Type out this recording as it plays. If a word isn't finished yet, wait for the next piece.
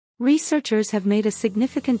Researchers have made a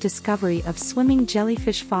significant discovery of swimming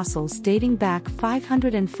jellyfish fossils dating back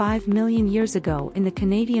 505 million years ago in the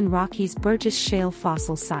Canadian Rockies Burgess Shale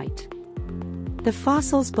fossil site. The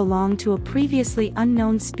fossils belong to a previously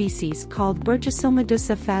unknown species called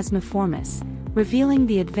Burgessomedusa phasmiformis, revealing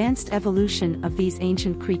the advanced evolution of these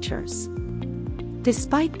ancient creatures.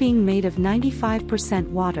 Despite being made of 95%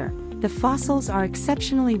 water, the fossils are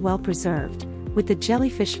exceptionally well preserved, with the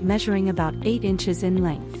jellyfish measuring about 8 inches in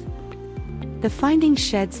length. The finding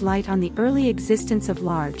sheds light on the early existence of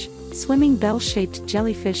large, swimming bell-shaped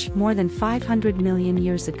jellyfish more than 500 million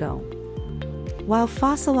years ago. While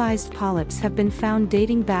fossilized polyps have been found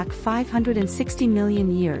dating back 560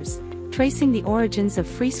 million years, tracing the origins of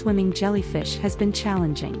free-swimming jellyfish has been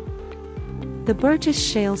challenging. The Burgess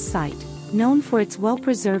Shale site, known for its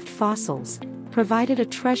well-preserved fossils, provided a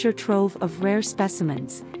treasure trove of rare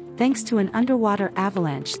specimens, thanks to an underwater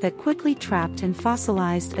avalanche that quickly trapped and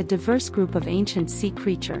fossilized a diverse group of ancient sea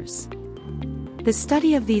creatures. The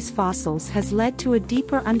study of these fossils has led to a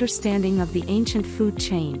deeper understanding of the ancient food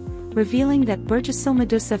chain, revealing that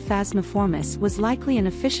Burgessomedusa phasmiformis was likely an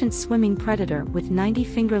efficient swimming predator with 90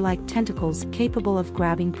 finger-like tentacles capable of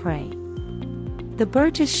grabbing prey. The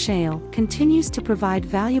Burgess Shale continues to provide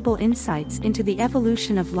valuable insights into the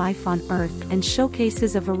evolution of life on Earth and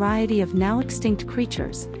showcases a variety of now-extinct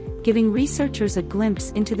creatures, giving researchers a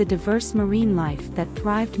glimpse into the diverse marine life that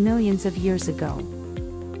thrived millions of years ago.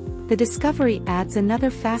 The discovery adds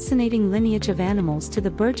another fascinating lineage of animals to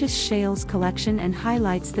the Burgess Shale's collection and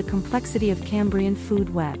highlights the complexity of Cambrian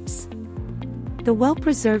food webs. The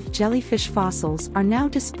well-preserved jellyfish fossils are now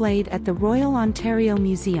displayed at the Royal Ontario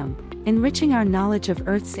Museum, enriching our knowledge of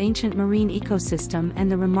Earth's ancient marine ecosystem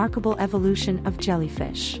and the remarkable evolution of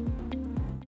jellyfish.